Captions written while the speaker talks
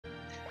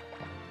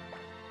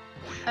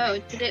Oh,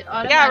 did it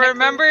automatically? Yeah,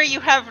 remember you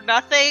have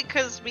nothing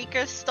because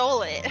Mika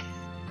stole it.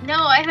 No,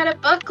 I had a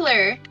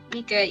buckler.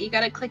 Mika, you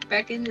gotta click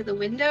back into the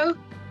window.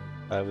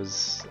 I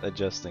was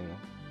adjusting.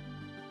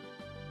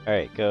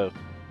 Alright, go.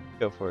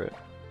 Go for it.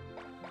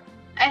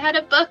 I had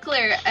a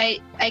buckler. I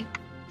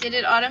did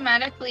it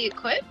automatically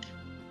equip?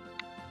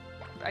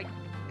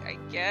 I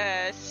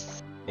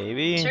guess.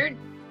 Maybe? Sure.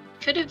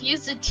 Could have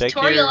used a Check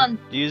tutorial your, on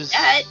use,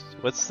 that.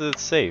 What's the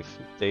safe?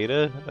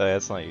 Data? Oh,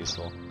 that's not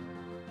useful.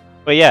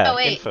 But yeah, Oh,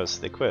 wait.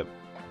 infos, equip.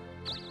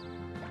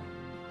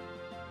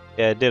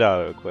 Yeah, it did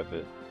auto-equip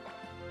it.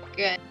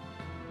 Good.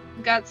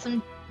 Got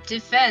some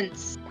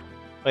defense.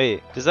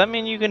 Wait, does that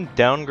mean you can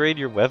downgrade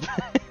your weapon?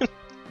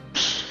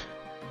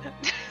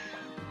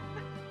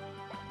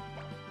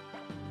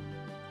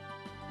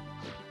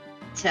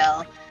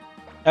 Tell.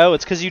 Oh,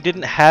 it's because you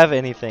didn't have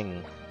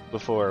anything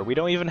before. We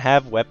don't even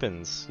have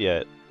weapons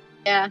yet.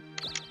 Yeah.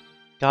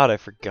 God, I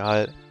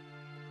forgot.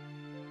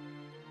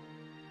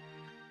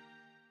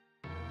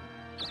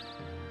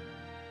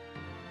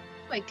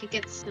 I could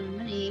get some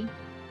money.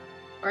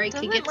 Or I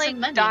Doesn't could get like some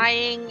money.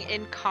 dying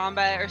in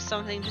combat or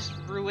something just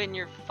ruin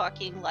your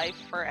fucking life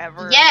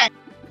forever? Yes!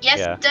 Yes,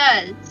 Yeah. it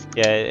does.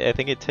 Yeah, I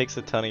think it takes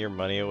a ton of your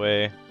money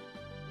away.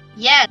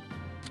 Yes!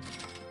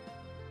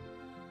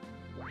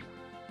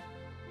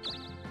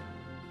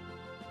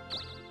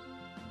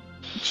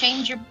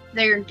 Change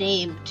their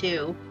name,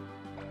 too.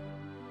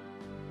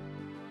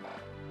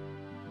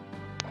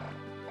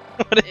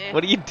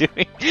 What are you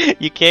doing?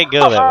 You can't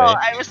go that way.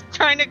 I was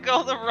trying to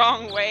go the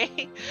wrong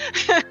way.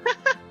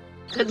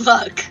 Good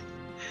luck.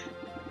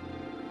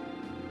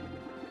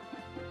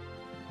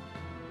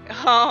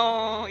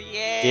 Oh,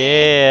 yay.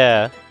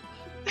 Yeah.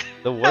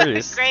 The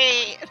worst.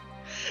 Great.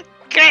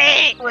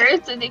 Great.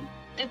 Where's the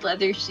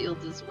leather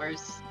shield is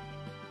worse.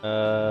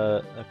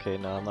 Okay,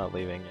 no, I'm not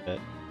leaving yet.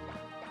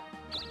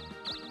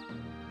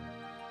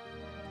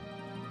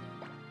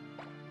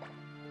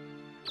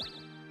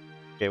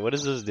 Okay, what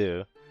does this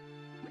do?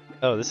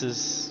 Oh, this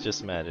is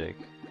just magic.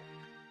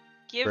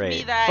 Give Great.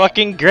 me that.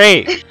 Fucking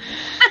great!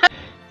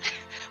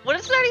 What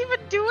does that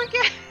even do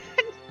again?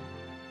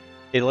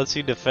 It lets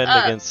you defend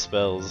against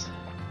spells.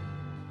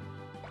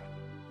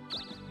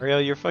 Rio,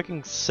 you're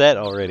fucking set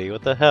already,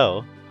 what the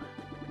hell?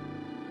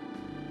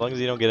 As long as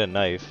you don't get a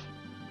knife.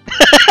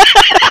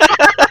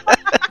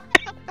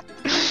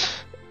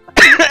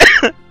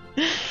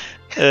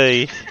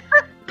 Hey.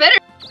 Better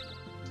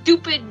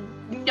stupid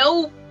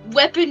no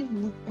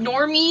weapon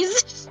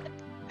normies.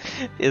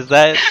 Is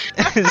that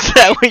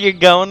what you're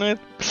going with?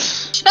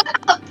 Shut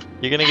up!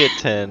 You're gonna get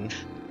 10.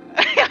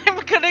 I'm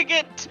gonna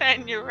get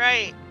 10, you're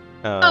right.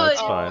 Oh, Oh, that's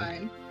it's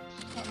fine.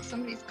 Oh,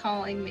 somebody's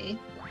calling me.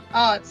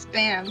 Oh, it's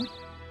spam.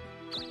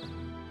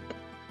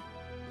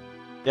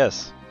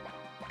 Yes.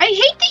 I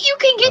hate that you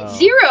can get Oh.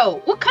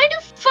 0! What kind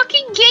of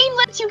fucking game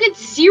lets you get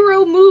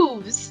 0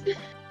 moves?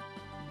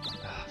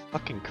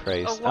 Fucking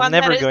Christ. The one I'm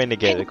never that is going to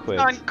get based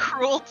equipped. on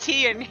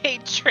cruelty and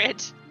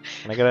hatred.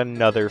 And I got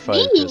another 5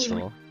 Mean.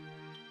 crystal.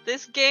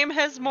 This game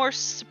has more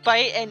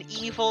spite and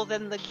evil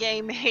than the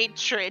game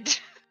hatred.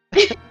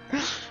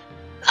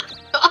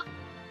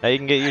 Now you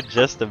can get you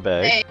just a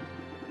bag. Hey.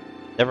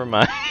 Never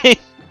mind.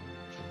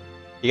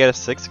 You got a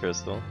 6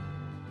 crystal.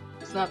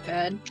 It's not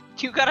bad.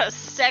 You got a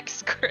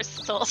sex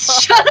crystal.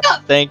 Shut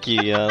up! Thank you,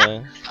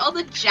 Yana. Oh,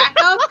 the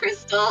jack-off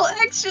crystal,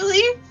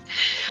 actually?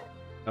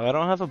 Oh, I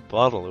don't have a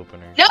bottle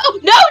opener. No!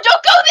 No!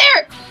 Don't go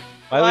there!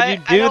 Why What? would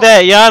you I do don't-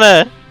 that,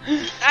 Yana?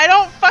 I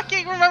don't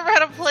fucking remember how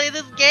to play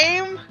this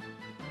game.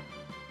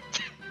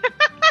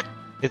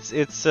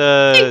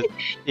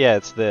 Yeah,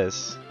 it's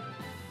this.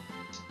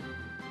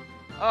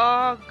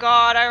 Oh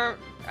god,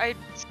 I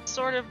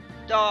sort of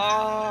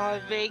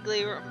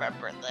vaguely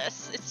remember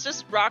this. It's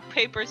just rock,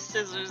 paper,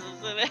 scissors,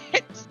 isn't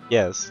it?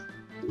 Yes.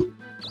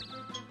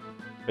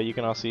 But you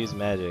can also use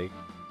magic.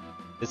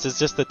 This is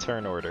just the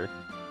turn order.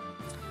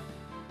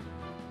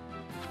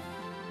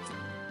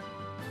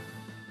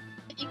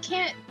 You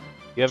can't...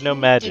 You have no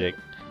magic.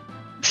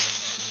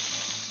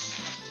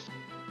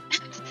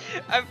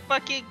 I'm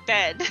fucking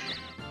dead.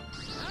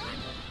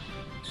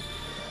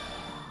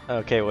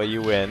 Okay, well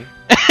you win.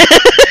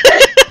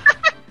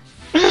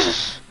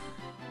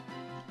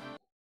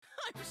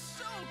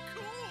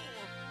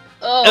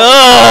 Oh.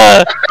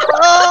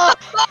 Ugh!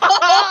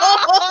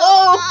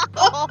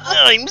 Oh.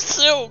 I'm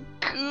so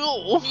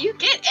cool! Do you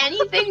get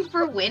anything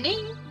for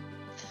winning?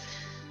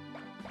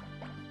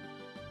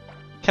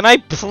 Can I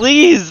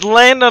please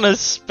land on a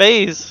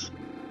space?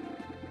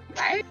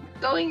 Why are you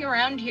going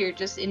around here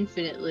just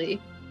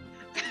infinitely?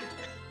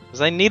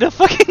 Because I need a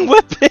fucking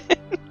weapon!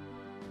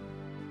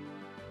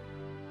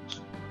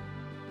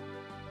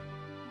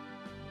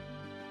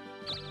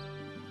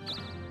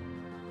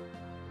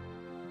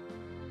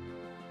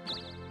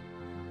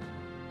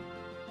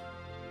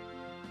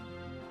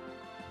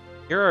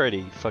 You're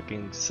already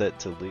fucking set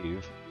to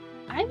leave.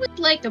 I would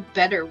like a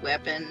better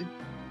weapon.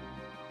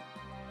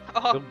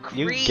 Oh,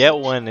 You greed. get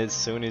one as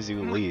soon as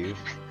you leave.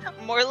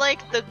 More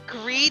like the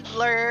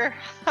Greedler.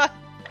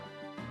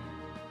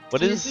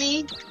 What Excuse is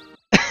me?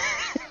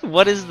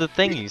 what is the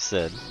thing you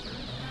said?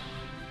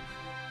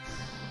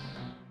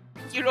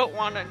 you don't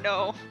want to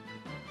know.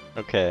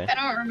 Okay. I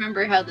don't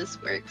remember how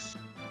this works.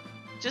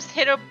 Just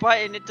hit a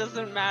button, it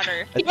doesn't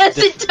matter. Yes,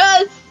 it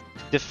does!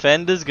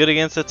 Defend is good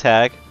against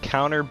attack.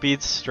 Counter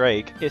beats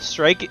strike. If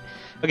strike,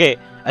 okay,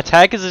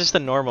 attack is just a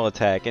normal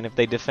attack, and if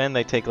they defend,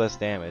 they take less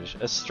damage.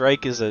 A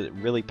strike is a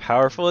really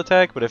powerful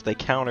attack, but if they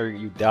counter,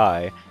 you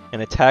die.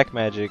 And attack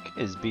magic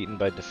is beaten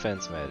by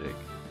defense magic,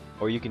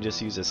 or you can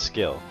just use a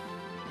skill.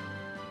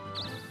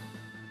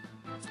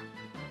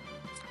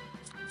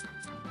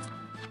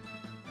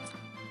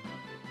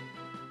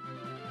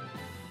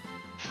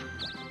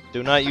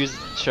 Do not use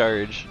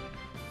charge.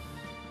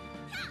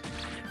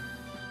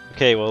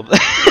 Okay, well.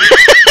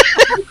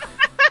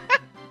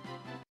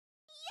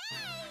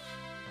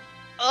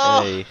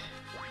 Oh, Hey,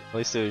 at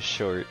least it was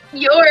short.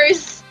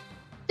 Yours!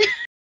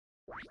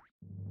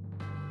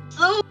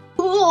 So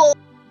cool!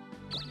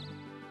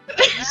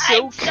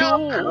 so I'm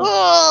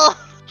so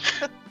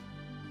cool!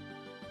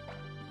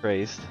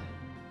 Christ.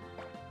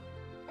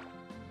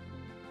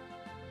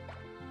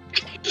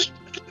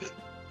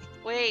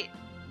 Wait.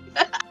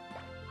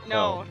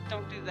 No,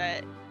 don't do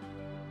that. You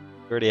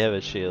already have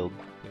a shield.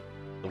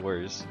 The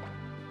worst.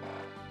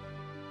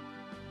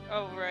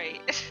 Oh,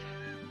 right.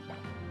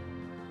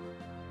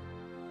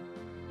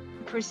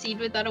 Proceed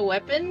without a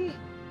weapon?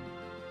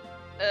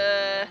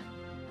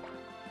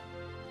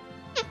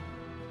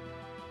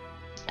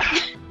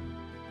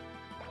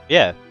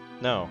 Yeah,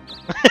 no.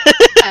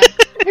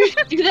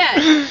 Do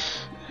that.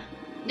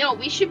 No,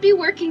 we should be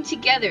working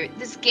together.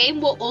 This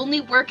game will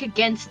only work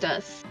against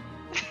us.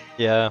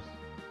 Yeah.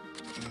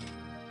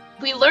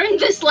 We learned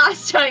this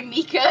last time,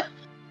 Mika.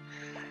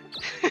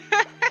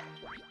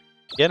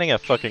 Getting a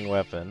fucking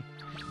weapon.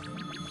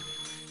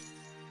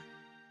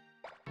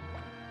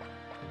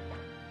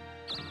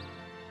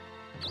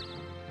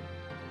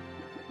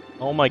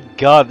 Oh my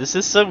god, this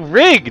is so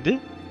rigged!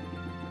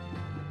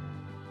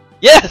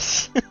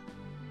 Yes!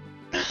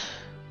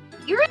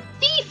 You're a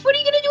thief! What are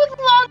you gonna do with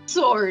a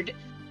longsword?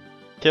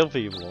 Kill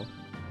people.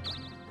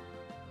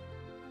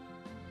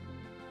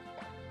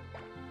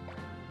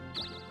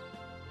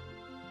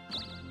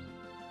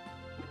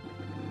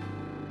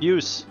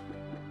 Fuse.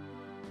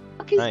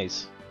 Okay,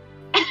 Nice.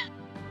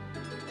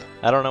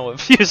 I don't know what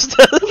Fuse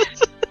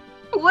does.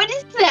 what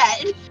is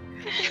that?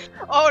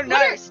 Oh,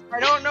 nice! I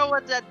don't know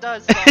what that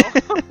does,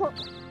 though.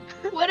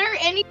 What are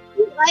any of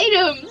these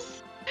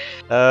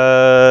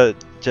items?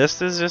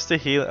 Just is just a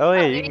heal. Oh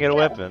yeah, Oh, you there can you get a go.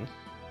 weapon.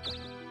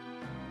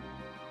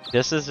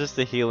 Just is just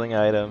a healing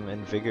item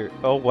and vigor.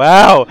 Oh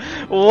wow!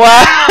 Wow!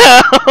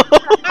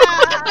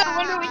 I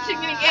wonder what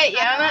you're gonna get,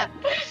 Yana.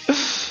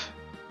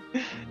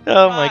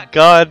 Oh my Fuck.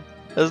 god,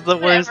 that's the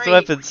worst Whatever.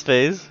 weapon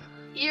space.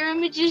 You're a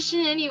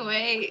magician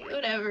anyway.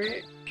 Whatever.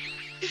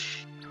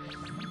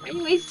 Why are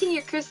you wasting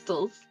your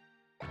crystals?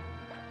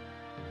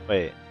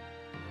 Wait,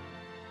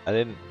 I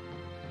didn't.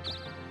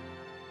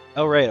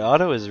 Oh right,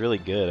 auto is really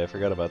good. I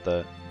forgot about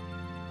that.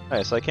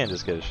 Alright, so I can't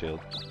just get a shield.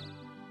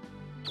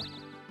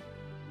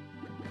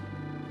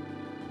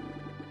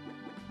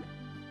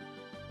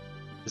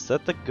 Is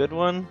that the good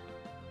one?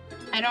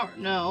 I don't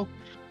know.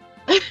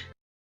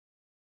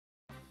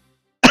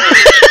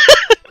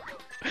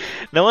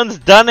 No one's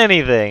done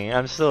anything.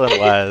 I'm still in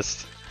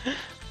last.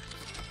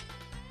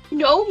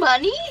 No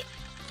money?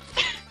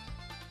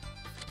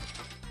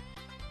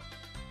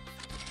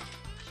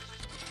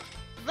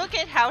 Look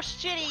at how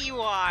shitty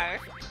you are.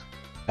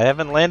 I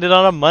haven't landed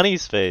on a money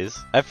space.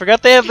 I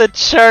forgot they have the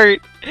chart.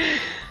 You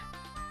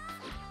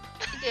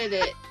did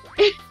it.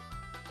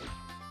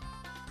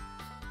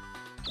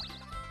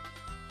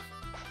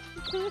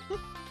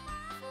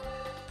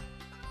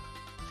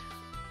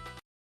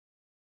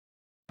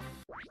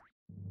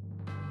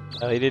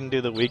 Oh, he didn't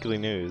do the weekly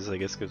news. I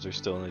guess because we're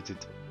still in the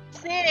tutorial.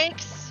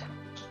 6!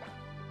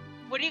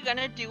 What are you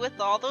gonna do with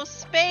all those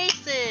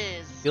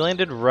spaces? You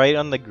landed right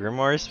on the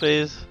Grimoire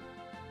space.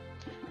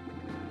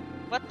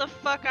 What the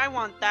fuck? I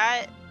want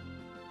that.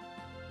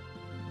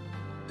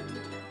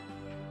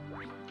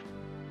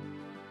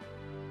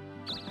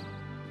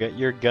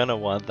 You're gonna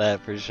want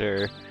that for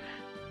sure.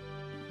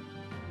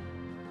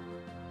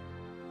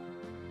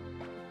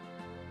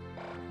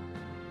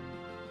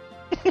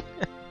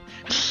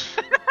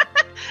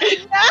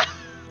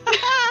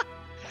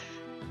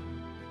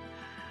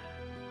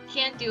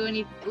 Can't do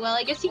any. Well,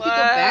 I guess you could go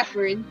What?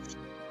 backwards.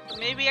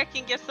 Maybe I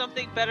can get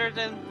something better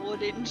than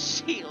wooden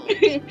shield.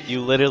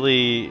 You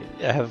literally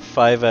have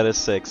 5 out of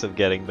 6 of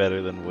getting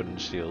better than wooden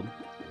shield.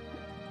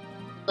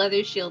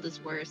 Leather shield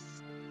is worse.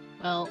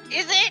 Well,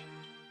 Is it?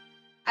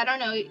 I don't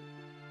know.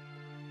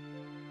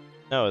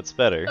 No, it's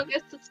better. I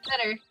guess it's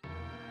better.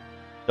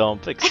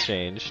 Dump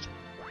exchanged.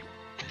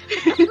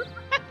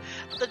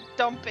 The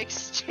dump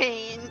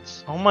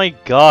exchange. Oh my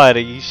god, are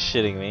you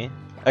shitting me?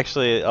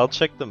 Actually, I'll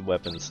check the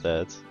weapon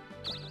stats.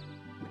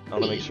 I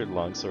want to make sure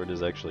longsword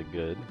is actually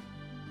good.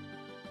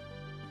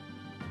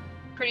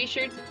 Pretty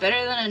sure it's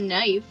better than a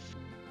knife.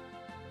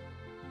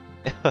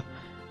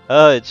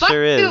 Oh, it Fuck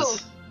sure you!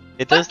 is.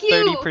 It Fuck does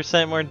you!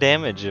 30% more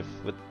damage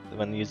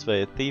when used by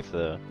a thief,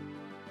 though.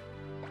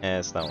 Eh,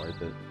 it's not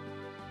worth it.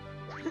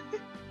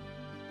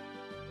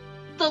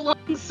 the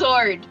long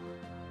sword.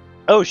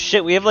 Oh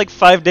shit, we have like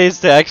 5 days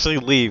to actually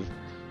leave.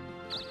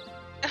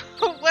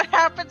 What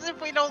happens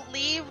if we don't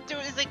leave?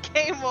 Is it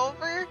game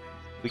over?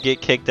 We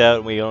get kicked out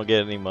and we don't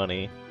get any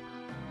money.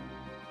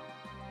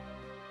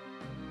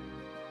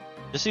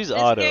 Just use This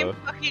auto. game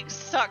fucking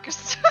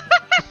sucks.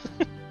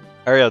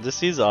 Ariel,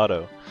 just use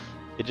auto.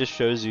 It just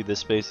shows you the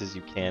spaces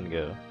you can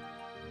go.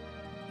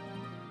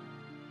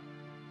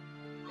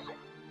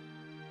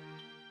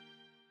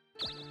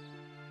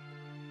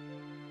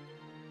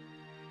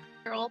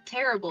 They're all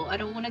terrible. I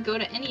don't want to go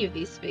to any of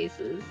these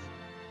spaces.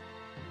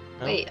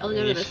 No, Wait, I'll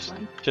go to this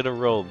one. Should have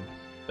rolled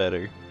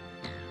better.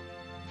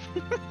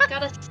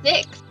 Got a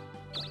 6.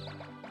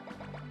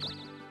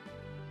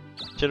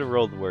 Should have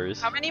rolled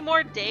worse. How many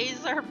more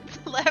days are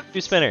left?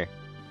 2 spinner.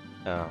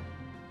 Oh.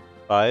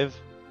 5?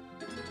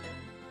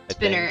 I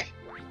Spinner. think.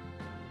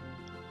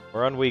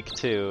 We're on week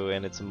 2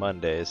 and it's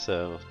Monday,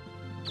 so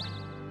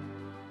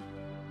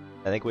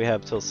I think we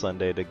have till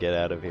Sunday to get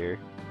out of here.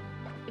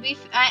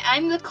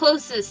 I'm the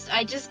closest.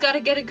 I just gotta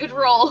get a good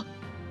roll.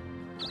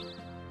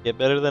 Get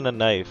better than a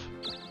knife.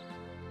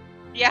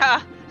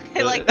 Yeah,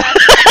 I like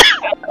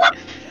that.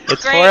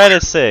 It's Great. 4 out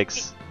of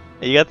 6.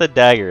 You got the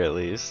dagger at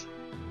least.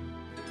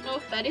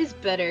 Oh, that is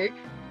better.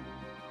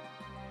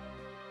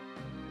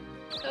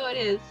 Oh, it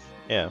is.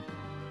 Yeah.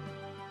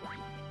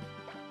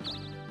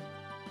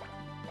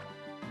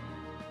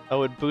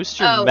 Oh, it boosts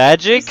your Oh,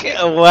 magic? boosts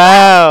your-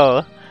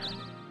 Wow!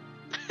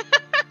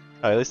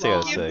 Oh, at least I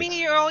got Well, Give 6.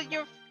 me your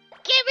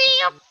give me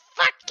your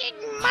fucking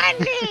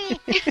money.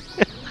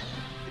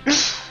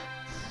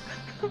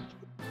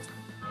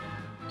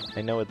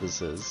 I know what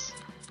this is.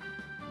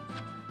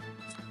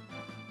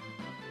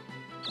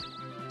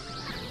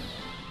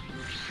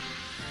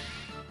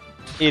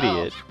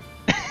 Idiot.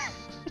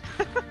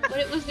 But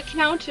it was the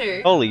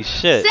counter. Holy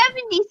shit.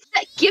 70!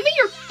 Give me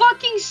your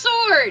fucking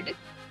sword!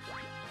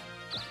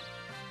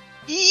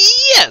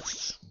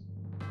 Yes!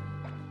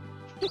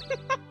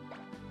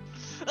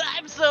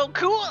 I'm so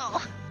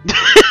cool.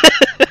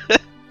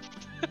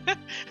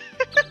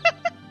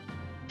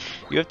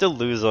 You have to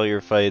lose all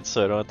your fights,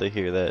 so I don't have to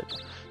hear that.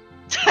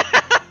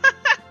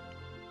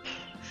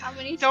 How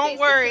many Don't spaces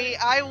worry,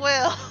 I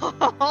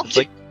will.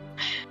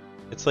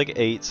 It's like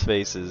 8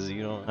 spaces,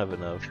 you don't have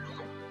enough.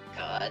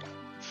 God.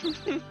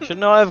 Should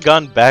not have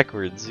gone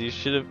backwards, you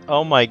should have-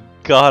 Oh my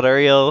god,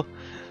 Ariel!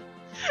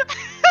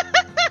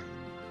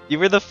 You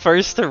were the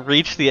first to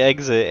reach the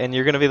exit, and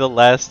you're gonna be the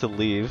last to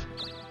leave.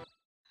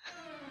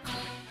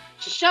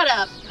 Shut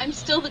up. I'm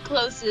still the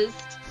closest.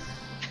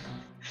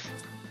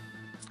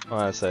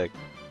 Hold on a sec.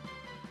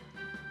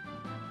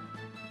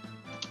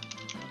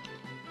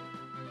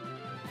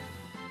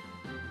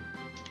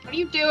 What are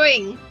you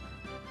doing?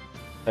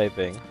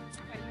 Typing.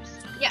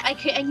 Yeah,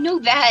 I know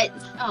that.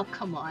 Oh,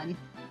 come on.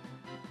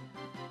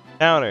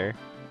 Counter.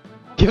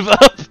 Give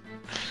up!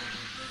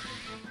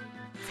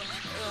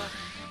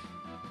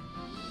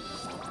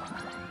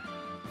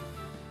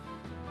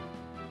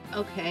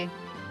 Okay.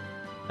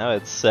 Now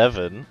it's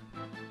 7.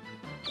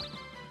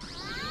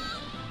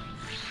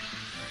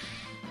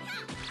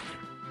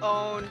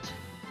 Owned.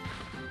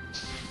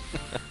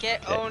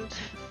 Get Okay. owned,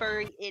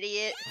 furry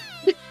idiot.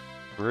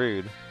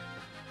 Rude.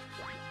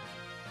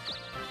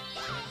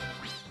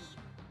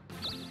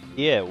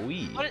 Yeah,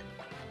 we.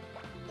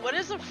 What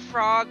is a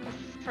frog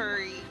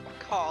furry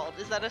called?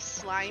 Is that a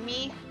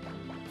slimy?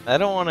 I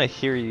don't want to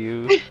hear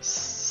you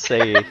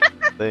say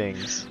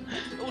things.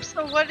 Oh,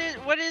 so what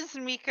is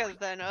Mika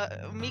then?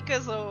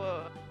 Mika's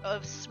a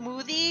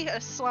smoothie,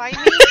 a slimy.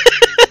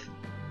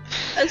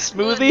 A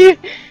Smoothie?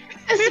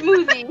 A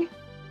smoothie.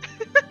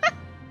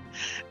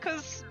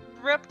 Cause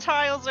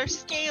reptiles are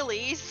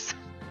scalies.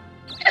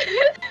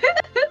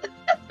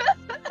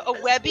 A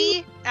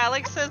webby?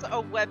 Alex says a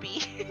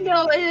webby.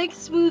 No, I like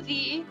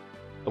smoothie.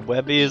 A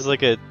Webby is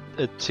like a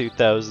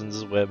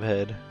 2000s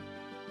webhead.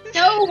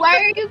 No, why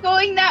are you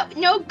going that?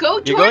 No, go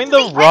towards You're going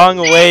the the wrong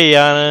exit. way,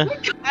 Yana.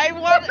 I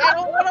don't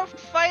want to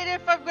fight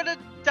if I'm gonna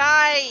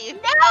die.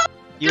 No,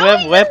 You going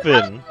have the weapon.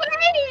 wrong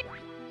way.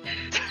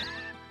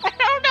 I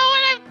don't know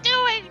what I'm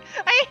doing.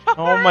 I don't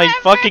Oh my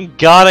remember. fucking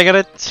god, I got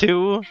a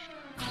 2.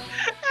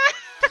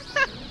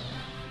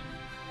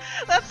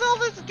 That's all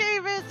this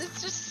game is.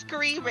 It's just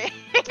screaming.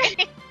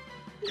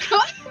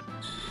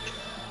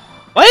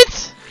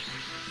 What?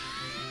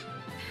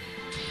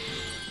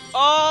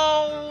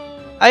 Oh.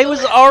 I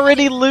was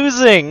already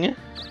losing.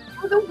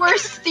 You're the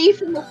worst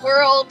thief in the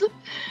world.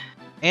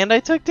 And I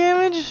took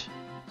damage?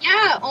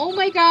 Yeah, oh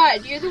my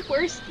god, you're the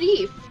worst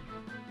thief.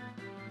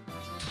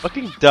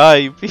 Fucking die,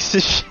 you piece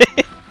of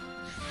shit.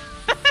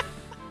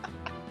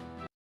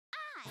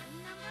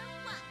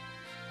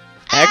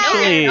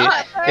 Actually, No, you're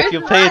not. if you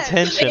You're pay not.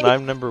 attention,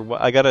 I'm number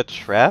 1. I got a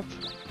trap.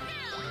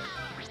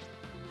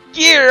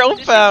 Girl Did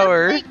she just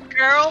power! say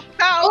girl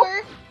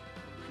power.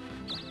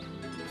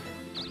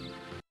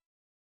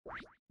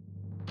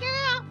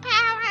 Girl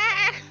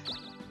power.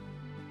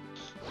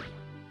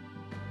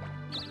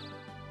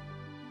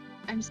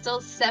 I'm still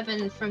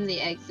 7 from the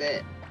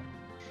exit.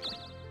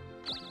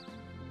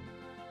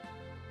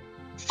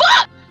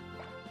 Fuck!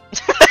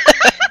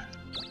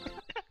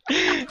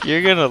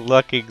 You're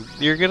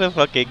gonna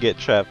fucking get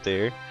trapped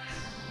here.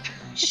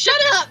 Shut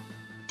up!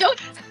 Don't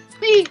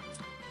me.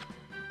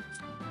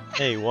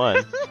 Hey,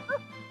 one.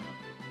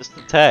 Just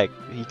attack.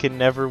 He can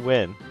never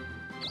win.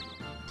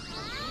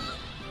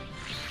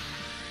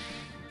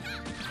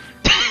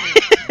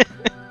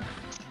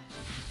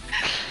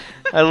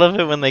 I love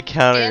it when they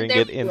counter and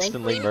get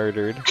instantly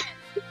murdered.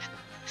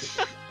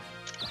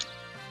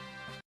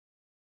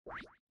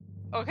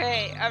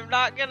 Okay, I'm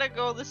not gonna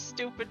go the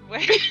stupid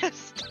way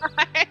this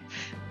time.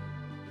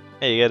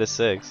 Hey, you got a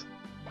 6.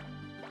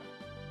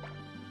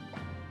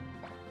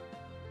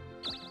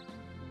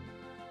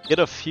 Get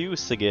a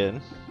fuse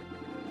again.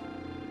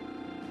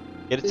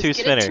 Get a Just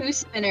 2-spinner. Get a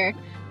 2-spinner.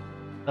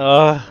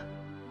 Ugh.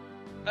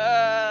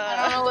 I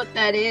don't know what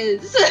that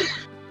is.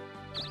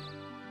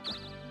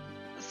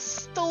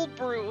 Still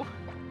brew.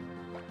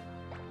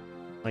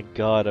 My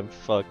god, I'm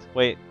fucked.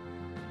 Wait.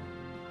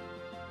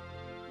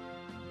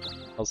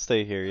 I'll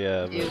stay here,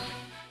 yeah.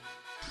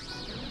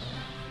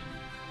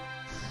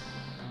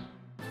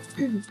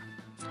 Dude.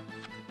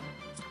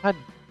 God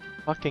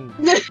fucking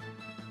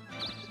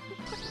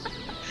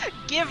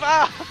Give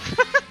up.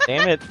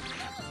 damn it.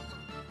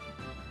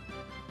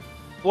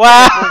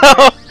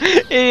 Wow! He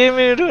didn't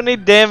even do any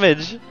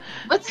damage.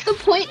 What's the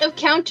point of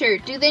counter?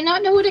 Do they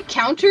not know what a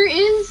counter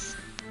is?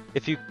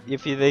 If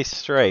they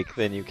strike,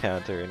 then you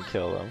counter and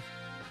kill them.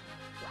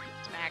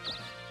 Smack.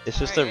 It's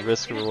just Alright, a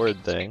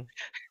risk-reward thing.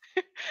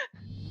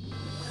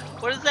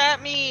 What does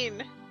that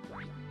mean?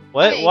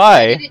 What? Okay,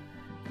 Why?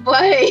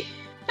 Why?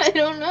 I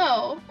don't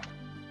know.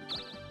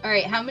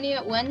 Alright, how many?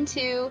 1,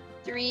 2,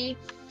 3,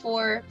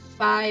 4,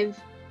 5.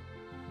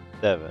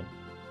 7.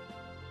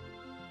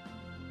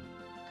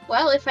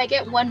 Well, if I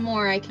get one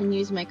more, I can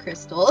use my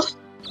crystal.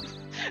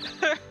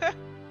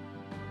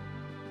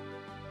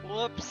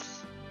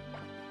 Whoops.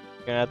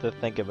 You're gonna have to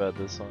think about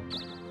this one.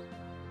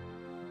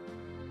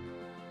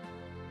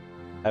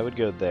 I would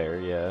go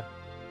there, yeah.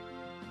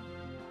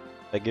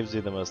 That gives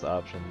you the most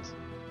options,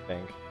 I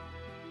think.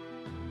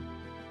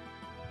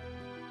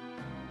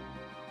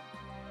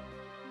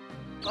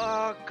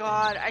 Oh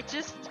god, I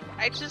just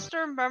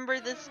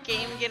remember this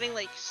game getting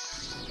like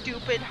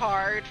stupid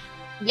hard.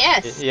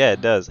 Yes. Yeah,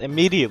 it does.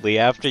 Immediately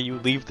after you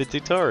leave the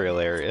tutorial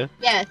area.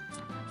 Yes.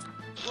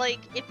 Like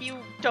if you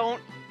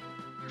don't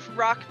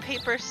rock,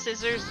 paper,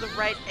 scissors the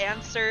right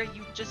answer,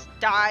 you just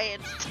die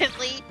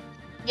instantly.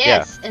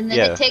 Yes. And then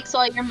yeah. it takes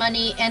all your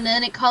money, and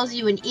then it calls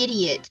you an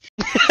idiot.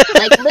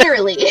 Like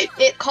literally,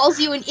 it calls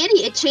you an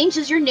idiot. It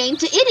changes your name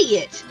to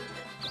idiot.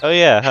 Oh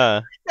yeah,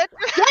 huh? Yes,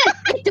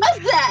 it does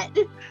that.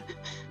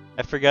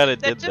 I forgot it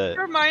That did just that.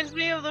 reminds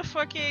me of the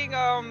fucking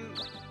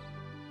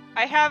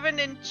I have an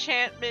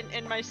enchantment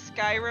in my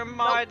Skyrim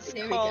mods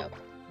there we called go.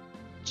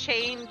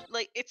 Change,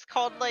 like it's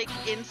called like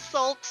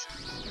Insult,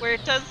 where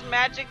it does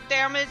magic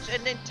damage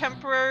and then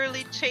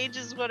temporarily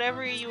changes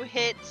whatever you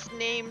hit's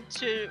name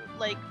to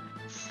like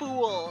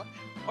Fool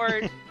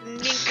or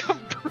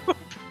Nincompoop.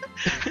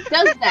 It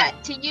does that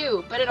to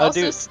you, but it Oh,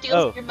 also dude.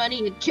 steals your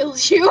money and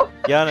kills you.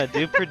 Yana,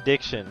 do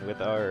prediction with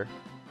R.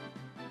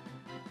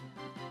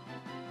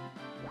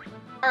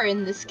 Or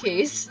in this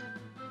case.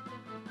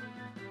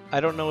 I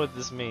don't know what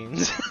this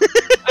means.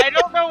 I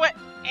don't know what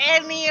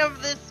any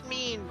of this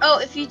means. Oh,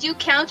 if you do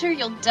counter,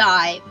 you'll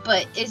die,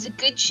 but there's a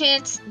good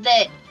chance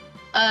that,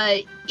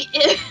 I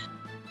guess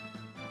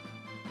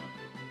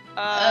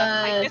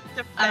I don't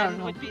defend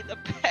know. would be the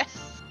best.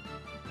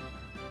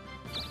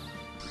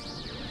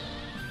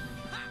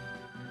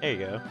 There you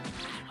go.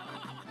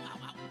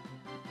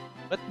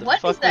 What the What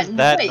fuck is that was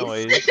that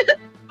noise? noise?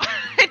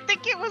 I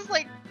think it was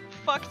like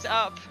fucked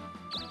up.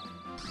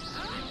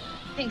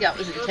 I think that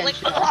was It was like,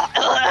 intentional.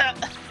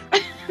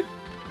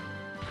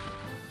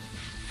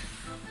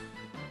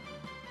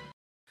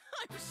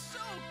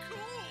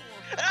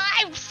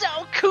 I'm so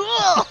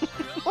cool!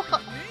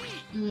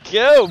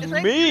 Go It's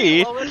like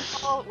me! Whoops,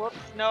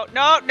 no,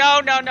 no, no,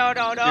 no, no,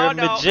 no, no, You're a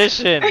no.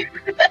 magician!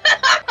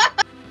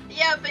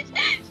 Yeah, but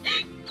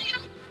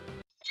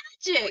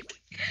magic.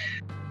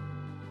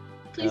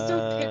 Please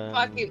don't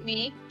pickpocket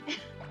me.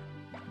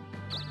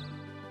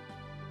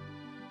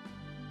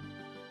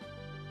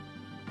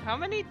 How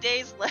many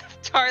days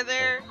left are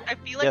there? I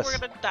feel like we're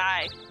Yes. gonna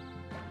die.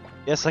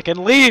 Yes, I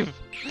can leave!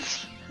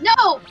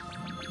 No!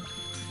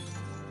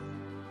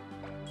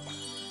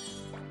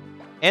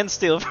 And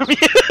steal from you!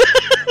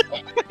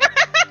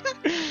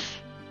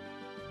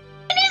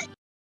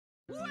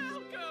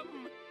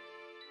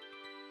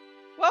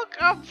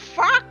 Welcome,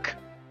 fuck!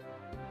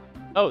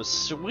 Oh,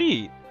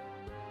 sweet!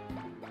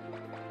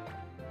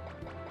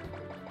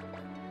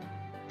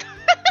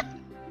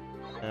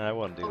 I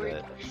won't do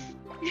that.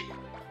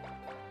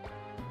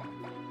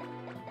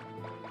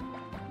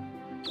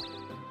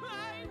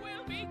 I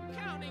will be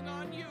counting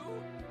on you.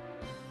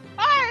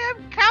 I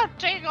am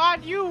counting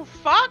on you,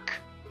 fuck!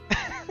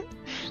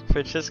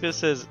 Francesco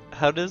says,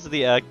 how does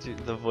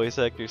the voice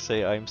actor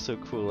say I'm so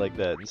cool like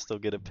that and still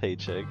get a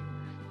paycheck?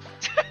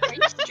 Are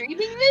you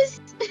streaming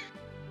this?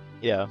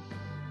 Yeah.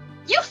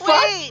 You fuck!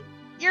 Wait!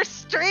 You're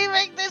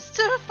streaming this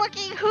to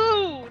fucking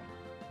who?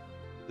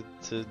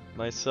 To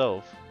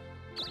myself.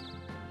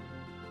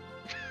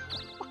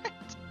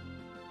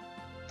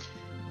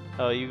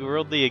 Oh, you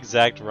rolled the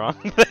exact wrong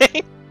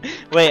thing.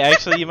 Wait,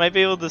 actually, you might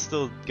be able to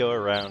still go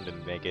around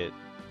and make it.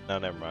 No,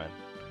 never mind.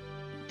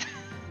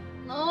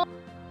 No.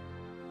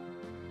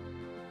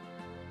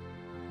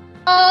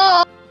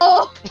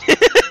 Oh!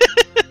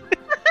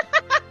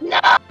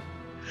 No!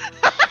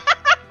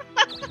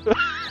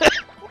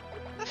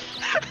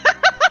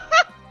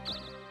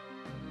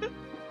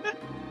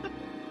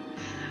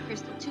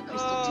 Crystal, two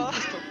crystal, two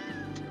crystal.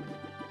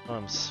 Oh,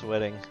 I'm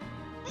sweating.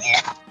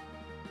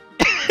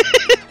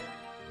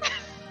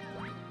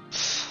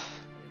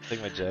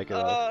 Take my jacket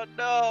off.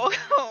 Oh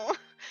no!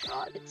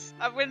 God, it's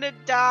I'm gonna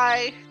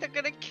die. They're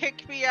gonna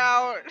kick me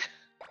out.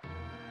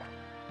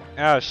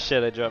 Oh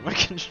shit, I dropped my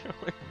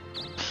controller.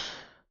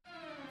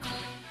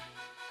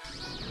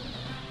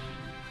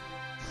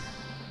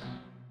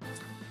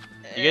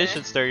 You guys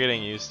should start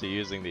getting used to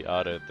using the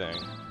auto thing.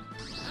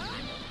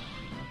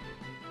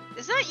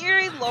 Is that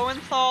Yuri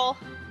Lowenthal?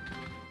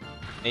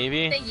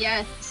 Maybe? say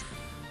yes.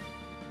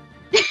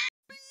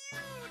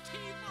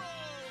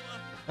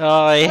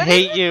 Oh, I What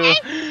hate is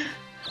you!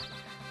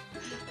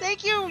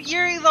 Thank you,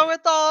 Yuri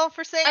Lowenthal,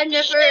 for saying. I've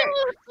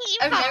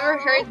never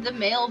heard the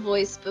male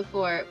voice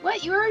before.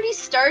 What? You're already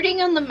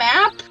starting on the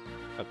map?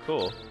 Oh,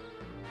 cool.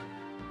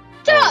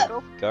 Stop! Oh,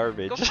 Go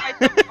garbage. fight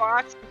the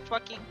boss, you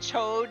fucking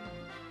chode.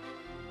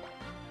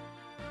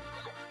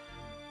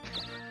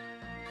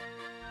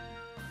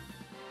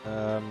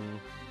 I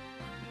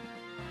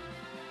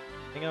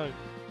think I'll...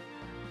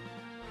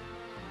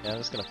 Yeah, I'm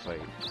just gonna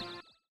fight.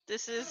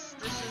 This is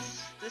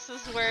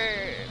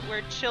where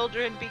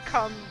children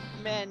become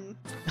men.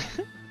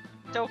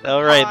 Dokapon.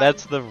 Alright,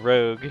 that's the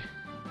rogue.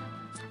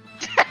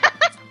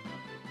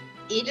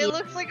 It Idiot.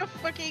 looks like a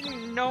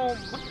fucking gnome.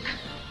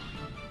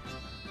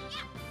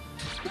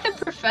 The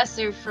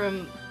professor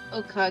from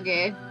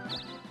Okage.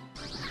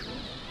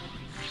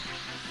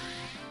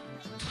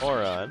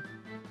 Moron.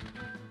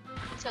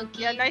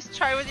 Toki. Yeah, nice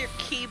try with your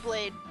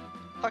keyblade,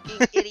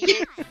 fucking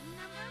idiot.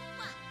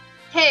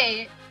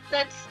 Hey,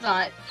 that's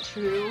not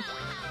true.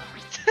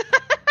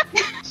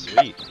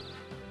 Sweet.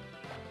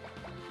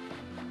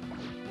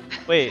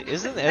 Wait,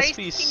 isn't Nice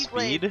SP keyblade.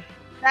 speed?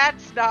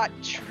 That's not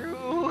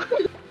true.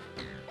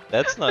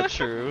 That's not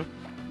true.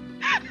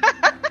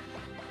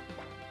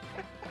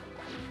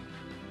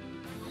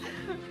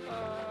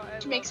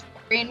 Which makes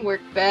brain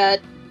work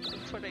bad.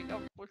 Putting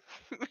up with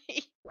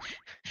me.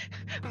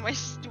 My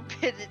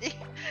stupidity.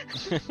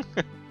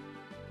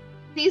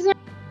 These are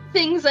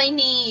things I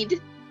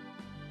need.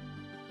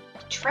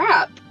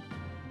 Trap.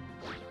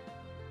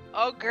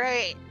 Oh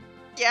great.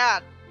 Yeah,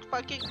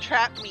 fucking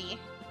trap me.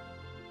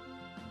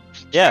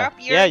 Yeah, Trap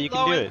yeah, you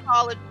can do it.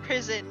 Solid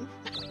prison.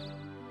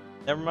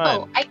 Never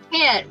mind. Oh, I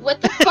can't.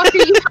 What the fuck are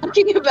you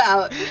talking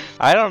about?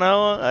 I don't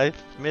know, I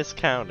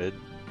miscounted.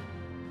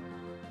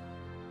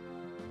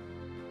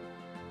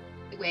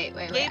 Wait.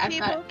 Gay I've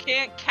people got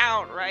can't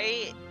count,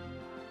 right?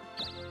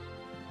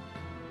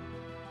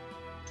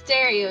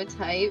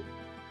 stereotype.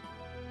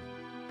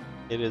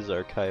 It is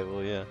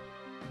archival, yeah.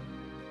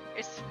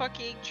 It's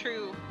fucking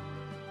true.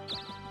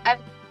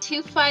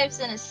 2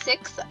 5s and a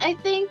 6, I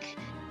think.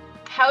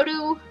 How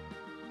do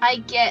I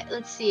get?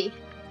 Let's see.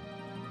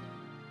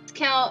 Let's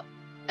count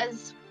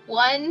as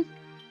 1.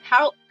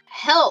 How?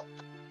 Help!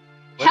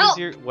 Help!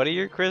 What are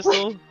your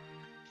crystal?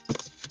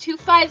 2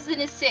 5s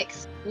and a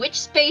 6. Which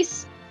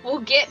space will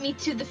get me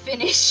to the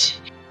finish?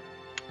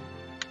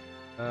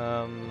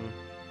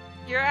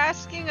 You're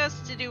asking us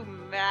to do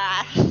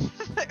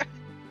math.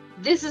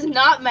 This is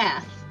not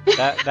math.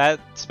 that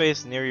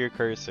space near your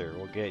cursor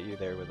will get you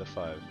there with a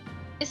 5.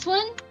 This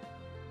one?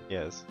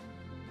 Yes.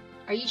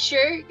 Are you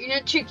sure? You're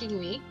not tricking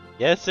me.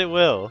 Yes, it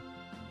will.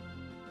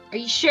 Are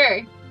you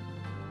sure?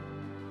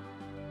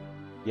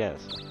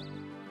 Yes.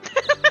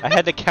 I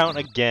had to count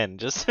again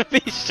just to be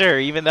sure,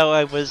 even though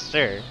I was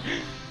sure.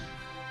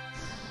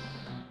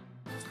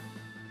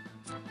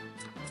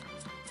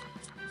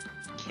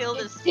 Kill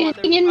this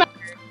Standing in my- motherfucker.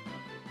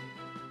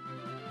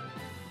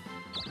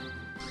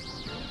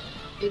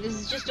 Dude, this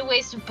is just a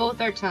waste of both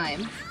our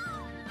time.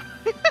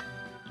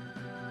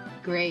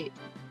 Great.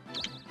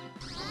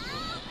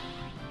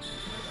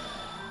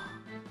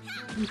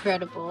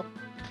 Incredible.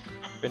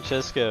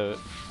 Francesco,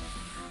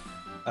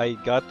 I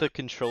got the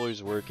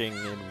controllers working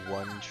in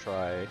one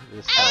try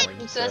this time.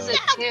 Who so does it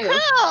too?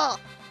 Cool!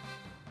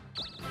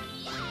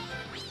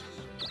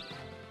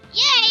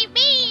 Yay,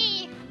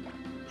 me!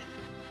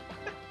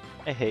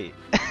 I hate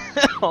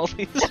all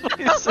these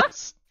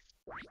voices.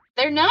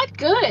 They're not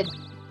good.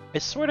 I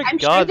swear to I'm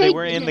sure God, they they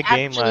weren't in the didn't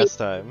game actually last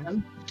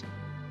time.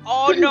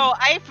 Oh no,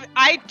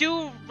 I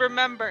do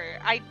remember.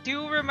 I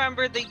do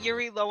remember the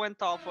Yuri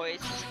Lowenthal voice.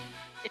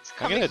 It's I'm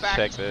coming gonna back.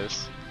 check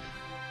this.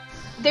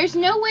 There's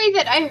no way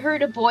that I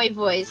heard a boy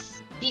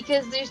voice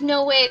because there's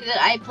no way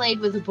that I played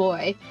with a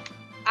boy.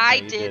 I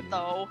No, you did didn't.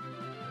 though.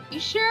 You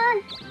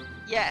sure?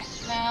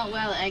 Yes.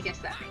 Well, I guess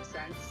that makes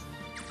sense.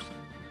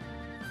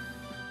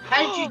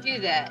 How did you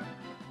do that?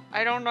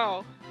 I don't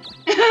know.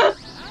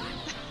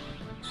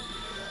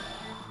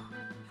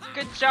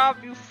 Good job,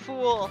 you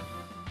fool.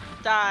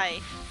 die.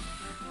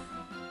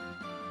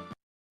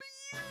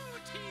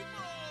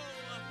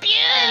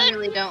 I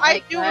really don't I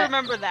like do that.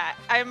 remember that.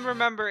 I'm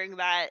remembering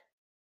that.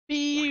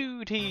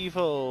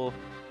 Beautiful.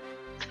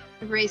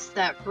 Erase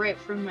that right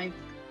from my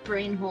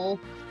brain hole.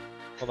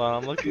 Hold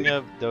on, I'm looking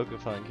up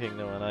Dokapon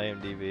Kingdom on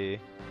IMDb.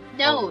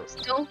 No, Oh.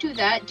 don't do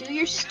that. Do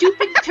your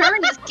stupid turn.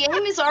 This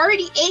game is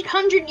already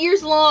 800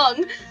 years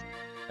long.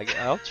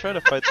 I'll try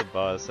to fight the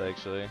boss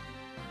actually.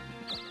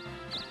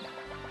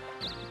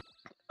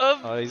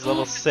 Oh, he's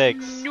level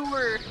 6.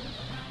 Newer.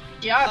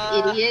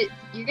 Job, idiot.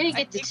 You're gonna I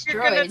get think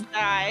destroyed. you're gonna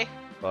die.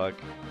 Fuck.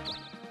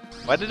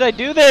 Why did I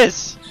do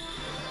this?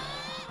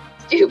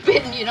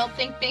 Stupid, and you don't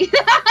think me.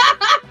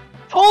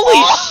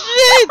 Holy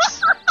shit!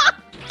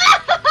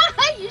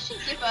 You should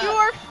give up. You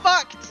are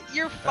fucked.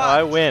 You're fucked. Oh,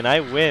 I win, I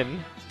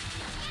win.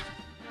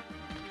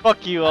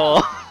 Fuck you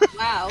all.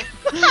 Wow.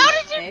 How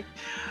did you? Okay.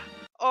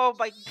 Oh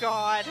my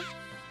god.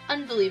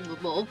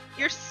 Unbelievable.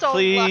 You're so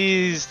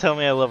Please lucky. tell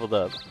me I leveled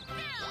up.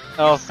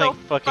 Oh, so thank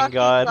fucking fucking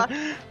god.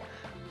 lucky.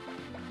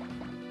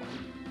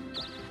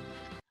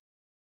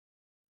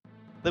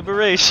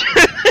 Liberation.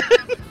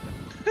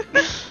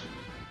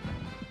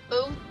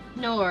 Oh,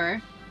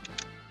 Nor.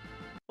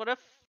 What a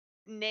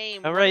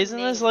name. Alright, what a isn't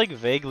this name. like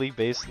vaguely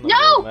based on the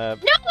No! world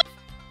map?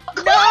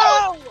 No!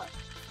 No!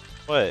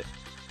 What?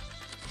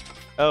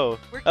 Oh.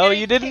 We're Oh,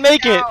 getting you didn't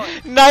kicked make it!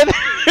 out. Neither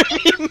of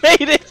you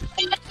made it!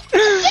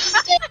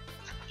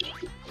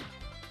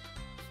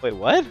 Wait,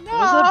 what? No! What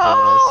was that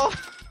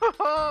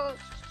bonus?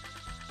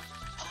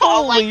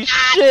 Oh my Holy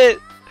shit!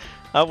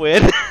 I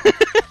win.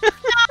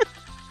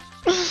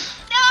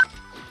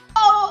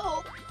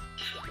 Oh!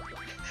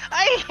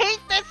 I hate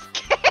this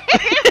game!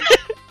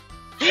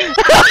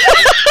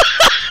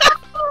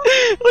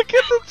 Look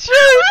at the chest!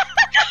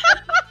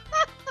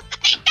 I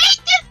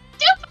hate this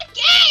stupid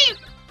game!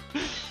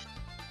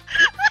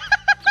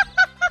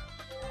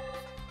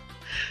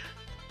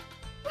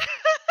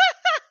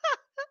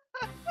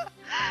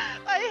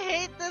 I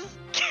hate this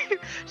game!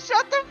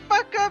 Shut the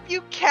fuck up,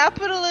 you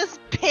capitalist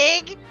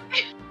pig!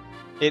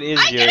 It is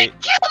I'm your. gonna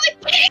kill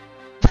the king!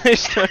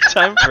 There's no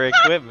time for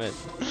equipment.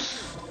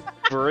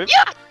 Brip. You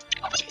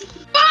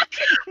stupid fuck!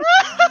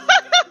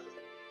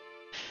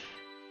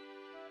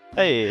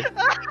 Hey.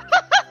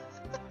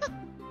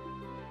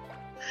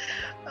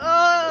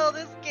 Oh,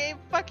 this game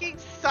fucking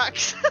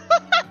sucks.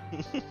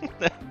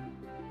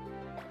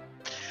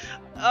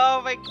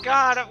 Oh my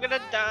god, I'm gonna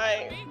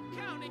die.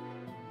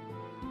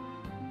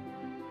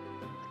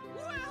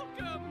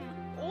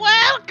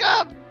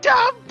 Welcome,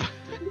 dump!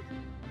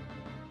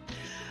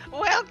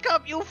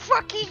 Welcome, you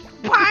fucking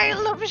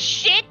pile of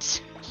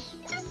shit!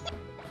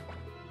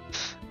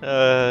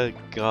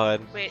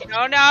 God. Wait,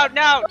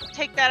 no!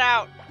 Take that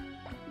out.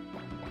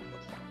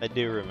 I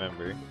do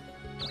remember.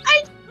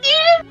 I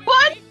needed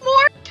one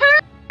more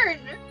turn!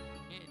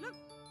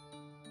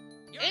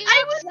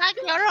 I was like,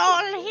 you're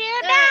all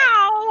here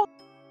now!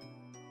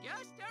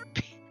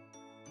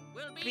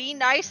 Be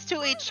nice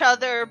to each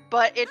other,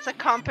 but it's a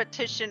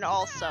competition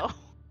also.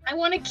 I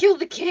want to kill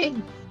the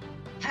king.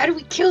 How do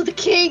we kill the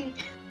king?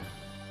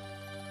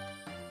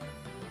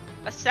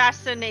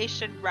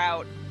 Assassination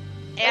route.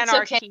 It's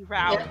Anarchy okay.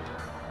 route. Yeah.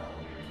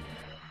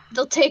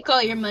 They'll take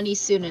all your money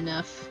soon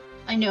enough.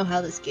 I know how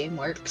this game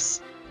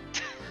works.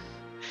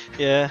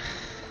 Yeah.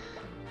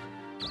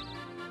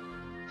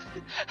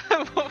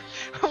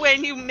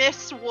 When you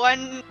miss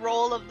one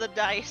roll of the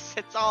dice,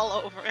 it's all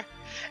over.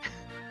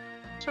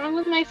 What's wrong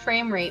with my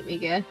frame rate,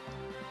 Mika?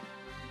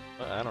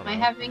 Well, I don't Am know.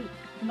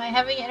 I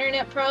having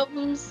internet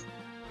problems?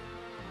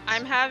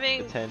 I'm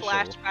having Potential.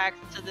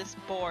 flashbacks to this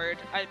board.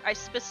 I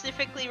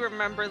specifically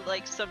remember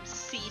like some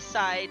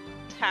seaside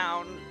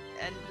town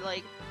and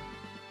like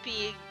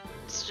being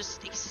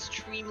just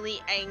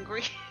extremely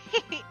angry.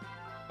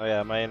 Oh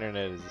yeah, my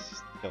internet is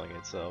killing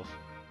itself.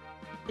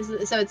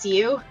 So it's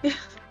you?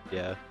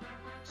 Yeah.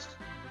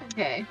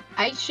 Okay.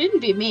 I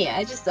shouldn't be me.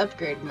 I just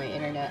upgraded my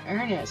internet. Our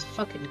internet is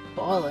fucking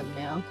balling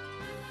now.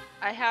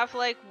 I have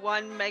like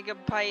 1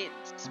 megabyte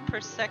per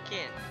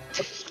second.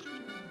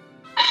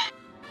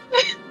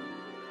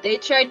 They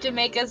tried to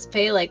make us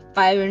pay like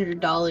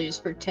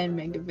 $500 for 10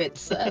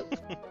 megabits up.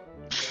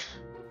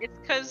 It's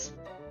because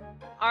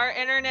our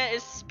internet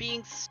is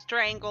being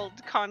strangled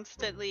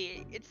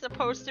constantly. It's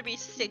supposed to be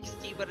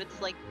 60, but it's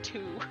like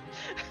 2.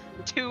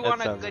 2 That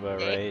on a sounds good about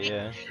day. right,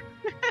 yeah.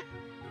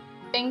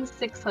 Paying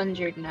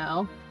 600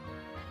 now.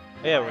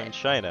 Oh, yeah, we're in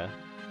China.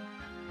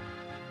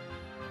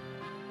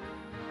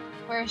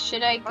 Where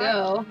should I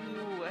go? Fuck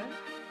you.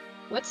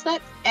 What's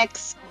that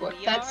X?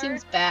 That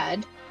seems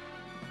bad.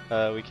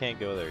 We can't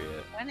go there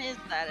yet. When is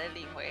that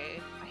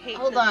anyway? I hate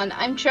Hold this on,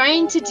 I'm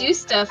trying to do global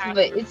stuff, but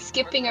catastrophe. it's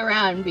skipping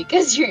around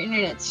because your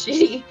internet's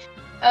shitty.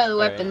 Oh, the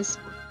Alright. weapons.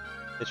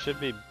 It should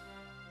be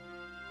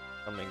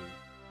coming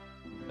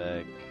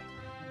back.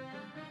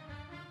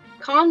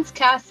 Khan's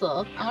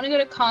Castle. I want to go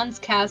to Khan's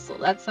Castle.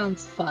 That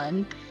sounds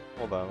fun.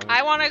 Hold on. let me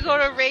I want to go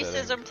to check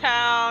settings. Racism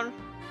Town.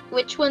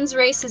 Which one's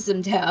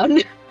Racism Town?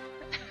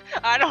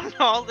 I don't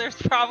know.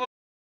 There's probably